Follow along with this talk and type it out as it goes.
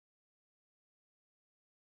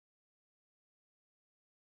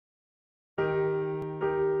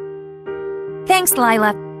Thanks,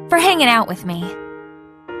 Lila, for hanging out with me.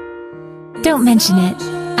 Don't mention it.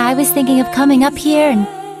 I was thinking of coming up here and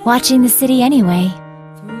watching the city anyway.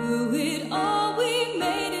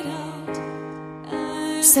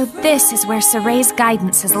 So this is where Soray's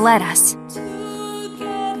guidance has led us.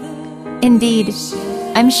 Indeed.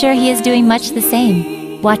 I'm sure he is doing much the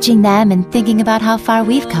same, watching them and thinking about how far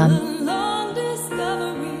we've come.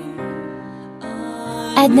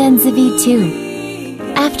 Edna and Zavid too.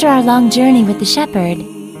 After our long journey with the shepherd,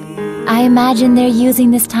 I imagine they're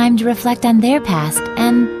using this time to reflect on their past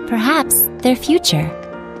and, perhaps, their future.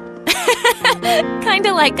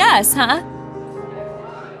 Kinda like us, huh?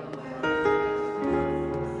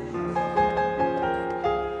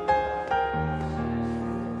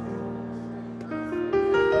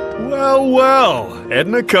 Well, well,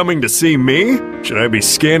 Edna coming to see me? Should I be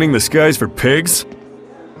scanning the skies for pigs?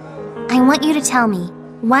 I want you to tell me,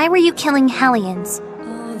 why were you killing Hellions?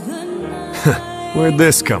 Where'd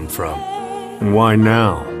this come from? And why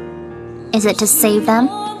now? Is it to save them?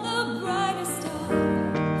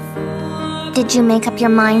 Did you make up your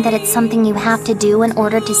mind that it's something you have to do in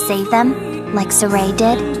order to save them, like Soray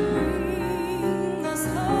did?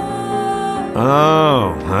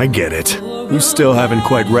 Oh, I get it. You still haven't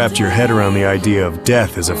quite wrapped your head around the idea of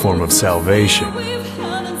death as a form of salvation.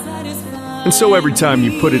 And so every time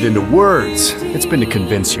you put it into words, it's been to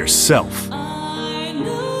convince yourself.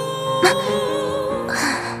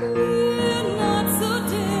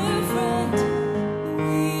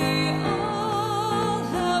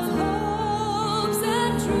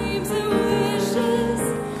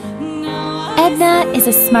 Edna is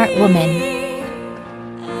a smart woman.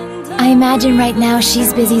 I imagine right now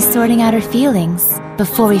she's busy sorting out her feelings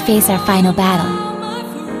before we face our final battle.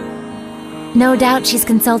 No doubt she's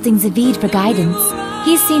consulting Zavid for guidance.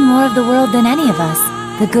 He's seen more of the world than any of us,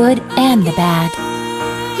 the good and the bad.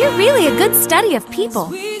 You're really a good study of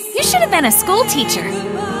people. You should have been a school teacher.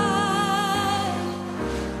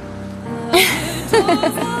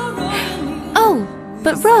 Oh,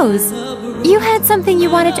 but Rose, you had something you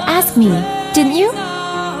wanted to ask me, didn't you?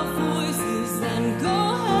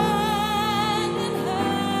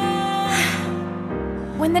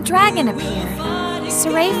 When the dragon appeared,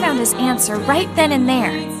 Soray found his answer right then and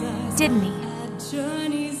there, didn't he?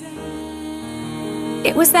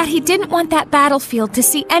 It was that he didn't want that battlefield to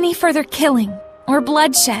see any further killing or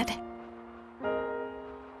bloodshed.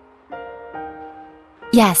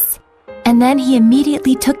 Yes, and then he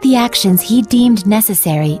immediately took the actions he deemed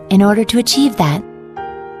necessary in order to achieve that.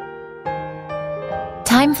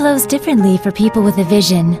 Time flows differently for people with a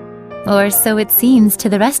vision, or so it seems to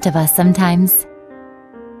the rest of us sometimes.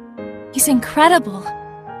 He's incredible.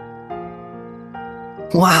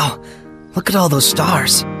 Wow, look at all those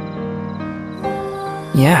stars.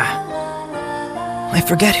 Yeah. I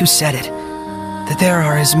forget who said it, that there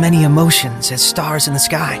are as many emotions as stars in the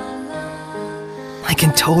sky. I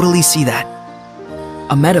can totally see that.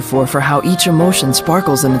 A metaphor for how each emotion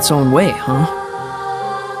sparkles in its own way, huh?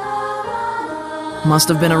 Must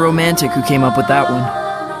have been a romantic who came up with that one.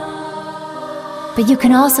 But you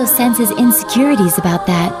can also sense his insecurities about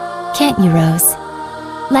that, can't you, Rose?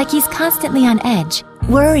 Like he's constantly on edge,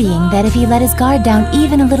 worrying that if he let his guard down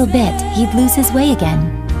even a little bit, he'd lose his way again.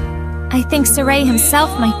 I think Soray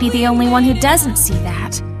himself might be the only one who doesn't see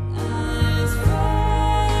that.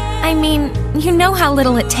 I mean, you know how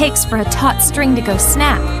little it takes for a taut string to go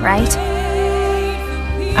snap, right?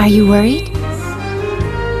 Are you worried?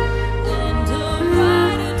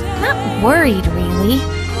 Not worried, really.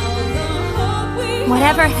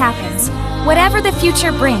 Whatever happens, whatever the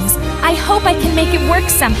future brings, I hope I can make it work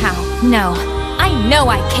somehow. No, I know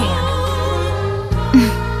I can.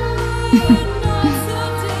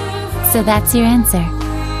 So that's your answer.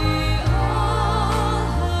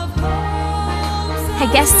 I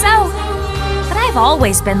guess so. But I've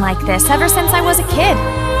always been like this ever since I was a kid.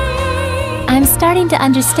 I'm starting to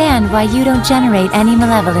understand why you don't generate any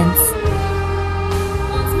malevolence.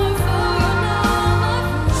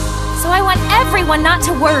 So I want everyone not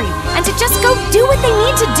to worry and to just go do what they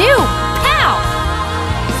need to do. Pow!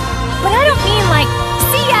 But I don't mean like,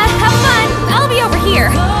 see ya, have fun, I'll be over here.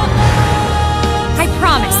 I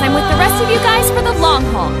promise I'm with the rest of you guys for the long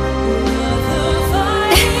haul.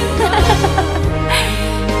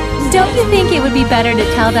 Don't you think it would be better to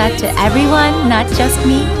tell that to everyone, not just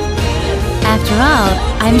me? After all,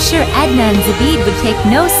 I'm sure Edna and Zavid would take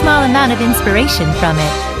no small amount of inspiration from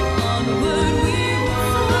it.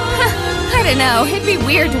 I don't know, it'd be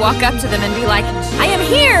weird to walk up to them and be like, I am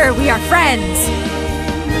here, we are friends.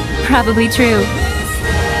 Probably true.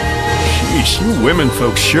 Sheesh, you women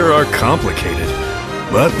folks sure are complicated.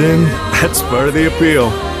 But then, that's part of the appeal.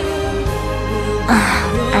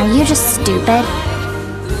 Are you just stupid?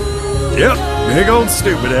 Yep, big old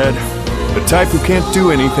stupid Ed. The type who can't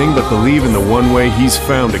do anything but believe in the one way he's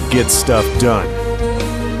found to get stuff done.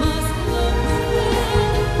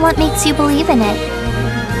 What makes you believe in it?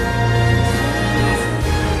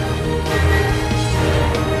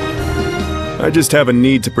 I just have a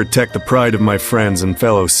need to protect the pride of my friends and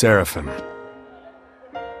fellow Seraphim.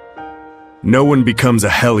 No one becomes a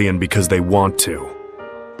Hellion because they want to.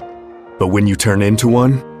 But when you turn into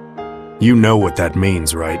one, you know what that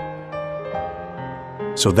means, right?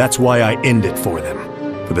 So that's why I end it for them,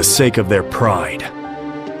 for the sake of their pride.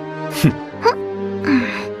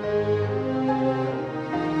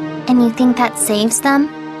 And you think that saves them?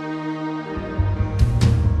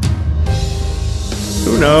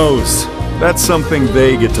 Who knows? That's something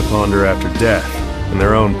they get to ponder after death, in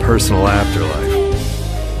their own personal afterlife.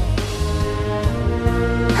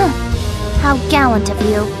 How gallant of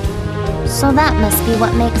you. So that must be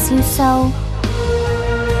what makes you so...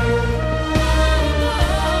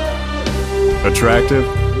 attractive?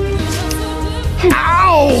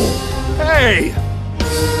 Ow! Hey!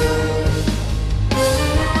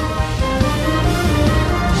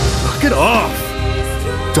 Knock it off!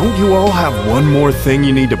 Don't you all have one more thing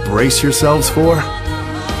you need to brace yourselves for?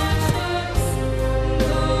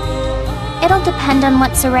 It'll depend on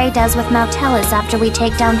what Saray does with Mautelis after we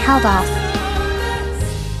take down Heldoth.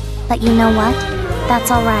 But you know what?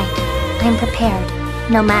 That's alright. I'm prepared.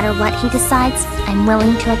 No matter what he decides, I'm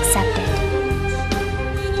willing to accept it.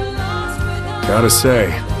 Gotta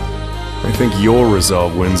say, I think your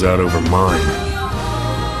resolve wins out over mine.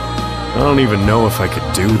 I don't even know if I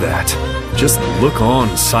could do that. Just look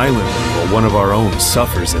on silently while one of our own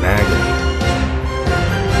suffers in agony.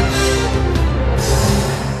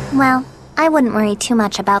 Well, I wouldn't worry too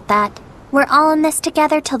much about that. We're all in this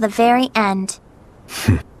together till the very end.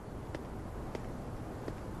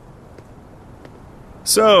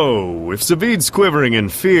 So, if Savid's quivering in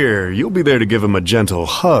fear, you'll be there to give him a gentle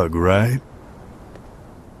hug, right?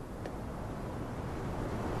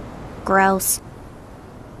 Gross.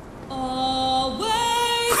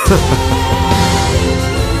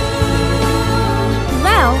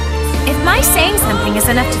 Well, if my saying something is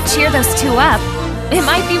enough to cheer those two up, it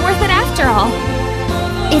might be worth it after all.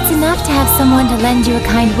 It's enough to have someone to lend you a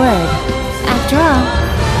kind word. After all,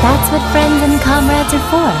 that's what friends and comrades are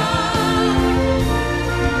for.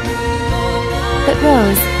 But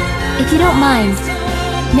Rose, if you don't mind,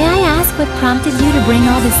 may I ask what prompted you to bring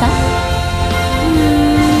all this up?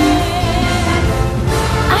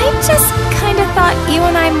 I just kind of thought you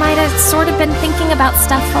and I might have sort of been thinking about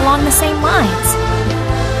stuff along the same lines.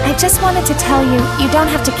 I just wanted to tell you, you don't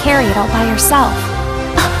have to carry it all by yourself.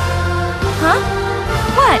 Huh?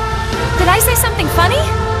 What? Did I say something funny?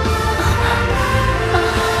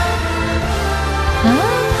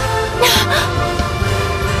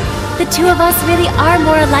 The two of us really are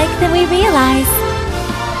more alike than we realize.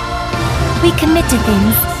 We commit to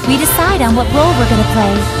things, we decide on what role we're gonna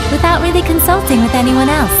play, without really consulting with anyone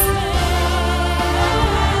else.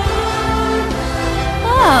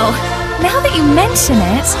 Oh, now that you mention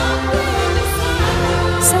it...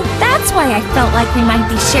 So that's why I felt like we might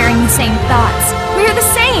be sharing the same thoughts. We're the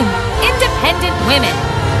same! Independent women!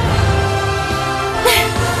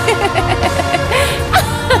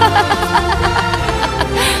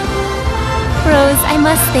 Rose, I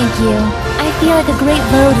must thank you. I feel like a great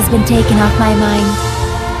load has been taken off my mind.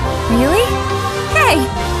 Really? Hey,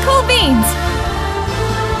 cool beans!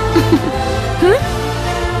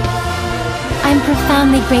 I'm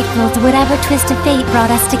profoundly grateful to whatever twist of fate brought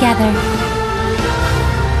us together.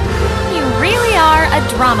 You really are a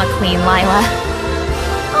drama queen, Lila.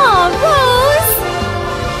 Aw, Rose!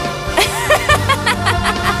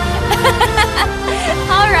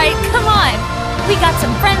 Alright, come on. We got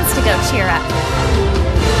some friends to go cheer up.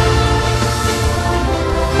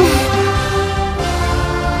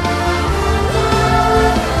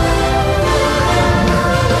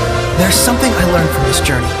 There's something I learned from this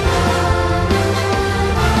journey.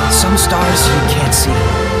 Some stars you can't see,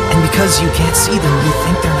 and because you can't see them, you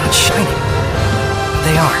think they're not shining.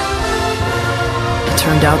 They are. It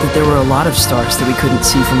turned out that there were a lot of stars that we couldn't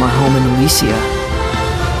see from our home in Elysia.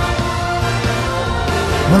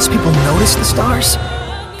 Once people notice the stars,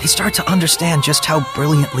 they start to understand just how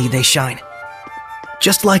brilliantly they shine.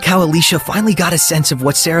 Just like how Alicia finally got a sense of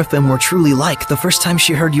what Seraphim were truly like the first time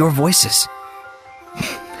she heard your voices.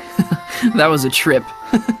 That was a trip.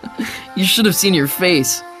 You should have seen your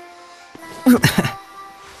face.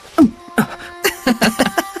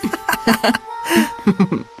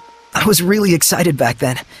 I was really excited back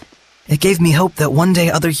then. It gave me hope that one day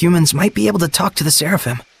other humans might be able to talk to the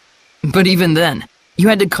Seraphim. But even then, You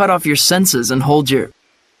had to cut off your senses and hold your...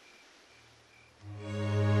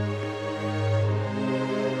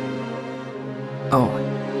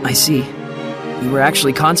 Oh, I see. You were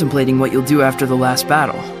actually contemplating what you'll do after the last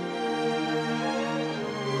battle.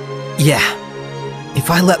 Yeah. If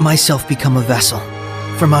I let myself become a vessel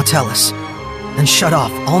for Mautellus and shut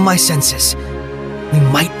off all my senses, we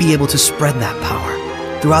might be able to spread that power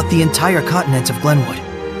throughout the entire continent of Glenwood.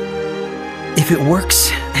 If it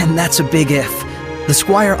works, and that's a big if, the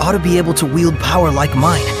Squire ought to be able to wield power like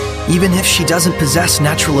mine, even if she doesn't possess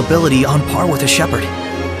natural ability on par with a shepherd.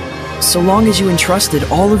 So long as you entrusted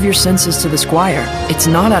all of your senses to the Squire, it's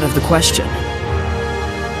not out of the question.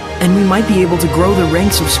 And we might be able to grow the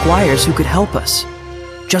ranks of squires who could help us.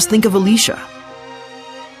 Just think of Alicia.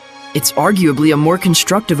 It's arguably a more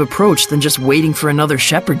constructive approach than just waiting for another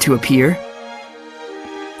shepherd to appear.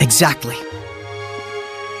 Exactly.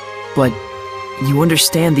 But you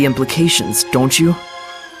understand the implications, don't you?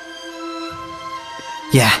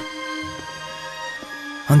 Yeah.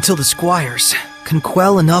 Until the Squires can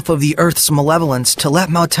quell enough of the Earth's malevolence to let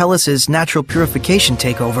Mautellus's natural purification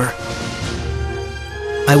take over,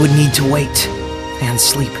 I would need to wait and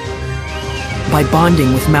sleep. By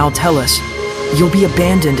bonding with Mautellus, you'll be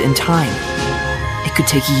abandoned in time. It could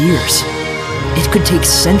take years. It could take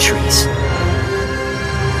centuries.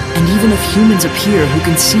 And even if humans appear who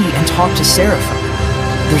can see and talk to Seraphim,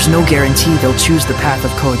 there's no guarantee they'll choose the path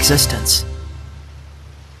of coexistence.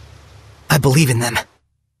 I believe in them.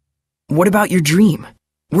 What about your dream?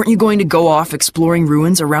 Weren't you going to go off exploring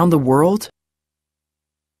ruins around the world?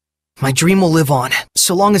 My dream will live on,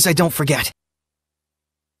 so long as I don't forget.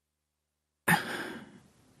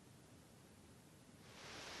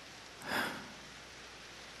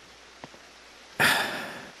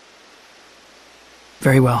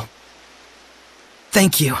 Very well.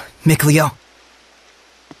 Thank you, Mikleo.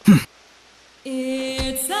 You're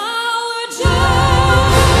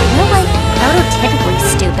like prototypically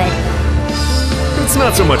stupid. It's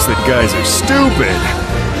not so much that guys are stupid.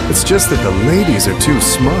 It's just that the ladies are too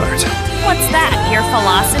smart. What's that, your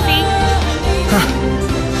philosophy?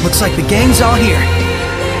 Looks like the gang's all here.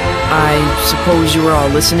 I suppose you were all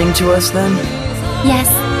listening to us then? Yes.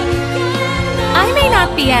 I may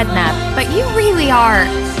not be Edna, but you really are...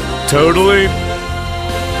 Totally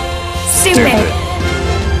stupid.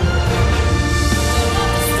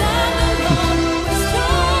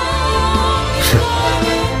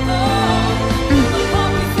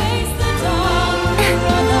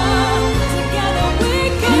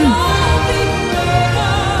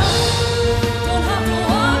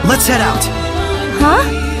 Let's head out. Huh?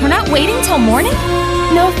 We're not waiting till morning?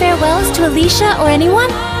 No farewells to Alicia or anyone?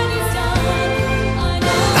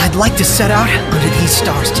 I'd like to set out under these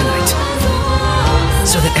stars tonight,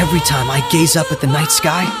 so that every time I gaze up at the night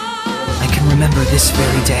sky, I can remember this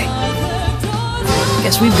very day.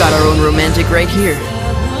 Guess we've got our own romantic right here.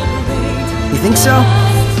 You think so?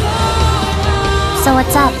 So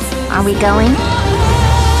what's up? Are we going?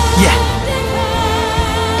 Yeah.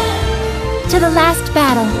 To the last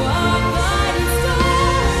battle.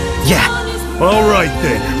 Yeah. All right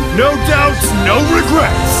then. No doubts, no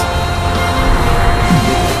regrets.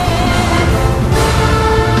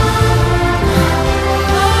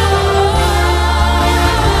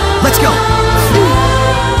 Let's go!